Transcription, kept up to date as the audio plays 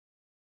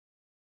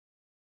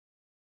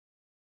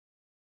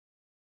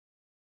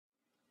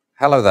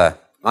Hello there,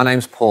 my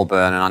name's Paul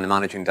Byrne and I'm the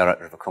Managing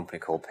Director of a company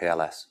called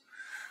PLS.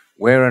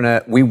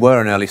 We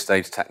were an early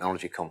stage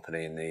technology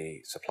company in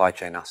the supply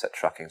chain asset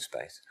tracking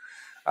space.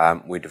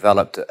 We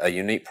developed a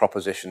unique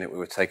proposition that we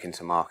were taking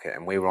to market,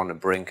 and we were on the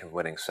brink of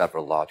winning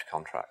several large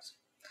contracts.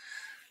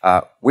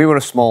 We were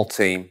a small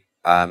team,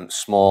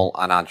 small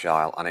and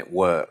agile, and it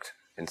worked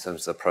in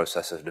terms of the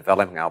process of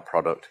developing our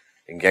product,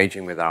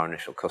 engaging with our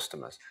initial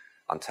customers,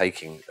 and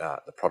taking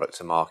the product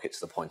to market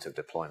to the point of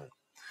deployment.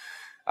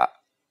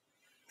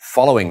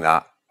 Following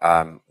that,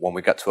 when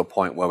we got to a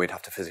point where we'd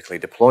have to physically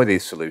deploy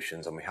these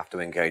solutions and we have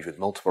to engage with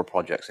multiple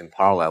projects in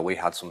parallel, we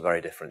had some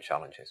very different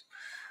challenges.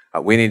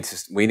 We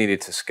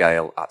needed to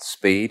scale at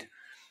speed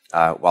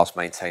whilst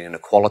maintaining the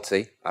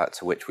quality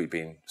to which we've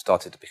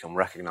started to become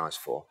recognized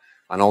for,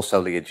 and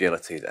also the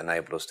agility that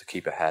enabled us to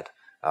keep ahead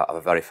of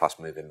a very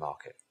fast-moving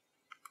market.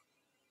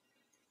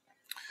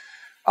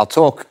 I'll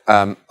talk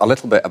a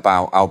little bit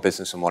about our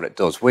business and what it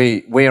does.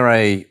 We are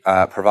a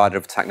provider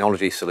of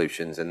technology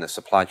solutions in the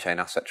supply chain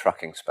asset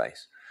tracking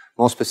space.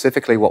 More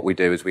specifically, what we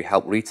do is we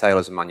help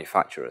retailers and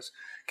manufacturers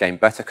gain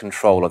better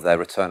control of their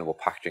returnable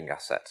packaging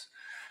assets.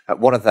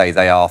 What are they?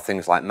 They are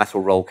things like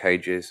metal roll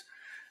cages,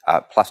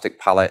 plastic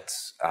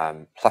pallets,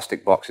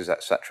 plastic boxes,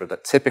 etc.,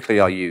 that typically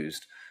are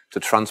used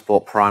to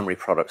transport primary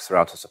products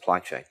throughout a supply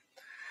chain.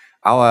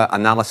 Our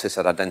analysis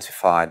had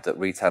identified that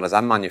retailers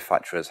and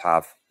manufacturers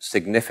have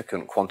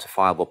significant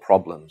quantifiable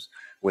problems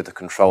with the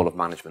control of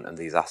management of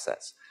these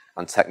assets,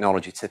 and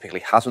technology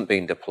typically hasn't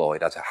been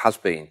deployed, as it has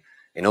been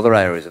in other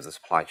areas of the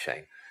supply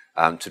chain,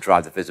 to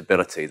drive the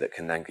visibility that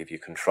can then give you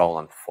control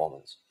and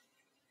performance.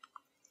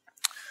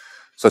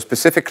 So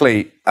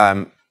specifically,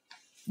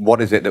 what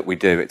is it that we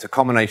do? It's a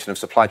combination of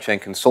supply chain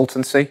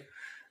consultancy,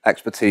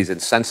 expertise in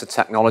sensor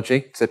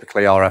technology,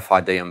 typically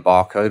RFID and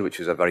barcode, which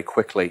is a very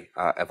quickly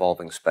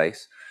evolving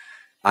space.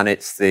 And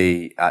it's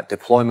the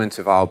deployment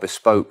of our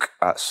bespoke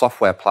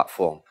software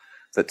platform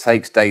that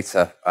takes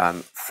data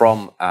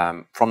from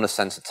the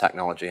sensor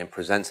technology and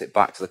presents it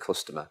back to the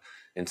customer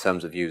in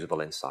terms of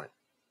usable insight.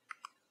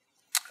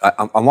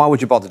 And why would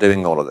you bother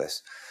doing all of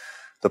this?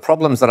 The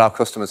problems that our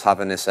customers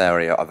have in this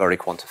area are very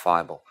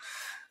quantifiable.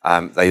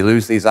 They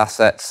lose these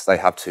assets, they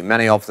have too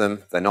many of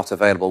them, they're not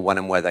available when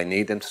and where they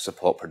need them to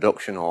support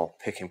production or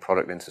picking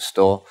product into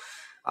store.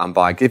 And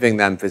by giving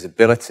them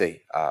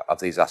visibility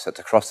of these assets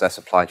across their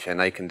supply chain,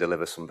 they can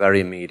deliver some very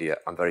immediate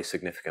and very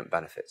significant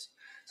benefits.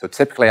 So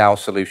typically our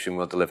solution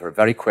will deliver a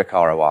very quick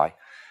ROI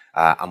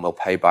and will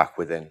pay back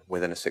within a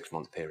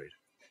 6-month period.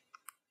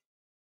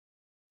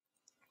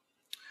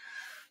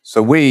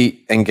 So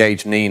we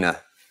engage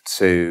Nina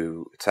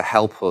to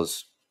help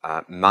us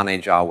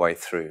manage our way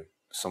through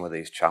some of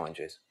these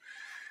challenges.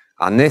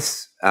 And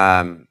this,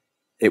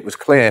 it was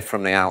clear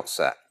from the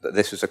outset that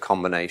this was a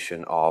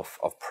combination of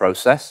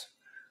process,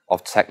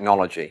 of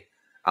technology,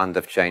 and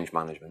of change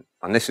management.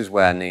 And this is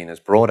where Nina's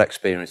broad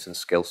experience and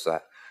skill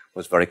set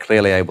was very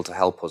clearly able to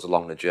help us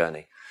along the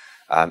journey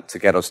to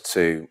get us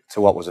to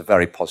what was a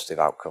very positive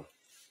outcome.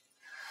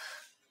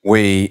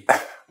 We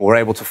were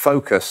able to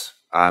focus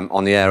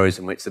on the areas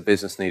in which the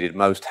business needed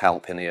most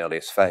help in the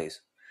earliest phase.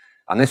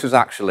 And this was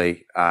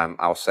actually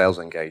our sales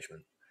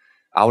engagement.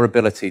 Our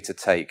ability to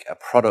take a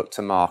product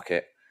to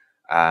market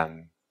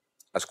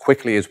as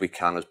quickly as we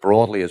can, as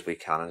broadly as we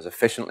can, and as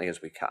efficiently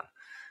as we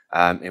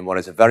can, in what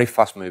is a very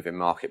fast-moving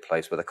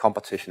marketplace where the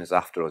competition is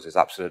after us, is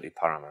absolutely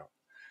paramount.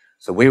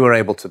 So we were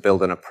able to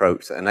build an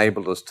approach that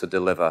enabled us to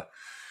deliver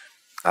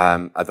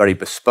a very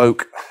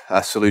bespoke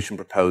solution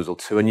proposal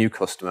to a new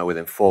customer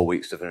within 4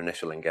 weeks of an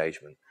initial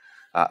engagement,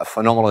 a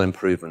phenomenal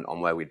improvement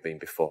on where we'd been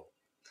before.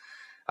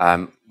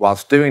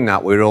 Whilst doing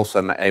that, we were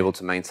also able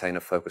to maintain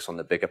a focus on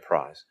the bigger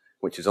prize,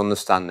 which is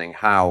understanding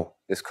how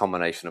this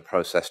combination of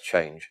process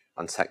change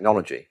and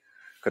technology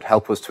could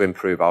help us to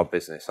improve our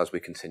business as we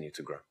continue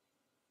to grow.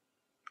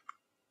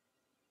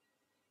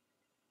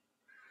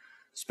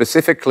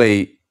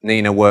 Specifically,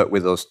 Nina worked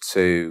with us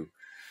to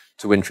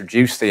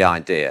introduce the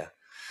idea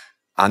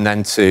and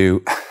then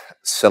to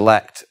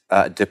select,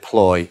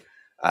 deploy,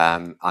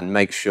 and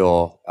make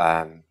sure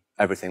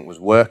everything was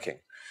working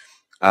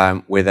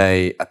with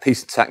a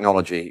piece of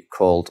technology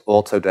called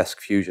Autodesk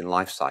Fusion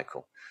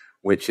Lifecycle,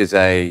 which is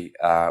a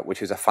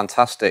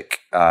fantastic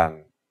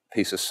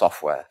piece of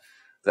software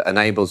that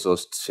enables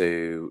us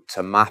to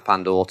map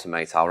and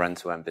automate our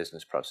end-to-end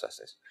business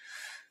processes.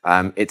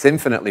 It's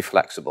infinitely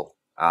flexible,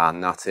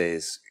 and that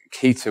is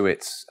key to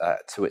its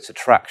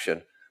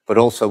attraction, but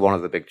also one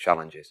of the big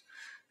challenges,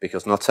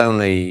 because not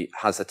only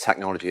has the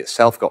technology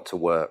itself got to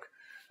work,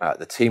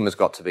 the team has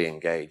got to be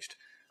engaged,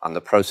 and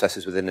the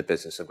processes within the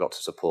business have got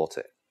to support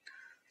it.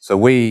 So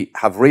we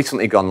have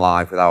recently gone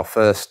live with our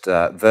first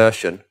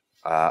version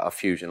of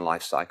Fusion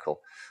Lifecycle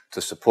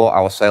to support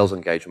our sales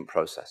engagement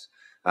process,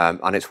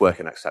 and it's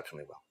working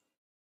exceptionally well.